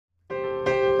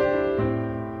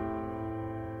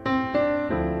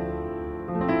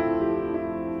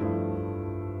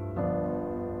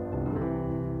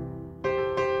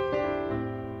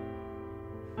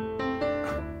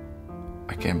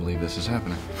can't believe this is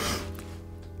happening.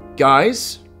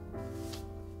 Guys,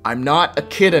 I'm not a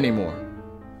kid anymore.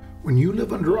 When you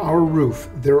live under our roof,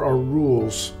 there are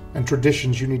rules and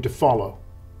traditions you need to follow.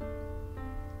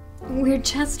 We're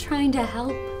just trying to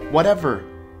help. Whatever.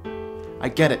 I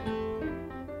get it.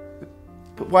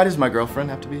 But why does my girlfriend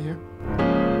have to be here?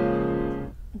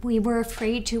 We were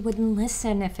afraid you wouldn't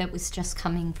listen if it was just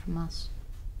coming from us.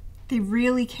 They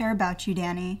really care about you,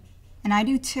 Danny. And I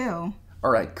do too. All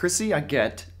right, Chrissy, I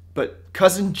get. But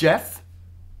Cousin Jeff?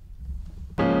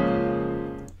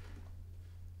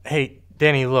 Hey,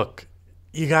 Danny, look.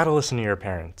 You gotta listen to your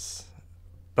parents.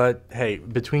 But hey,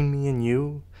 between me and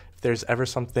you, if there's ever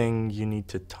something you need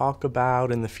to talk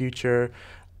about in the future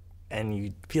and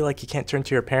you feel like you can't turn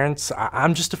to your parents,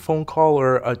 I'm just a phone call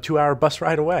or a 2-hour bus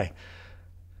ride away.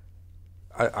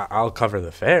 I'll cover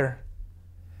the fare.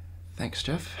 Thanks,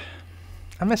 Jeff.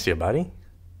 I miss you, buddy.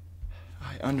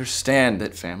 I understand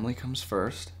that family comes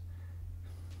first.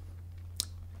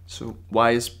 So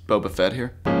why is Boba Fett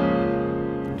here?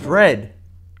 Dredd.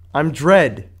 I'm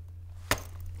Dredd.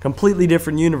 Completely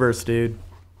different universe, dude.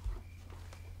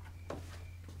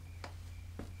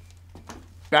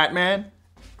 Batman?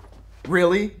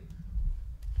 Really?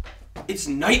 It's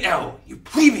Night Owl, you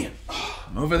plebeian!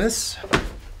 I'm over this.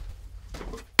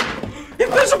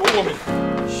 Invisible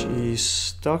woman! She's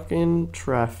stuck in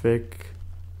traffic.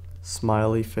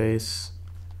 Smiley face.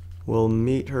 We'll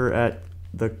meet her at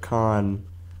the con.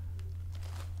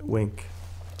 Wink.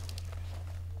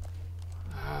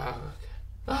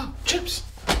 Oh, chips!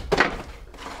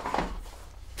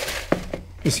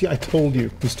 You see, I told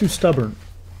you, he's too stubborn.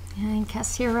 Yeah, I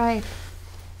guess you're right.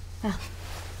 Well,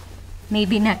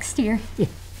 maybe next year.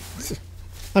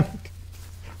 I mean,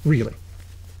 really?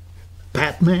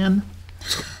 Batman?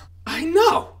 I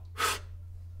know!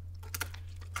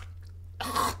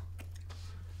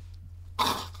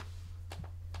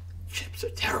 Chips are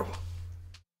terrible.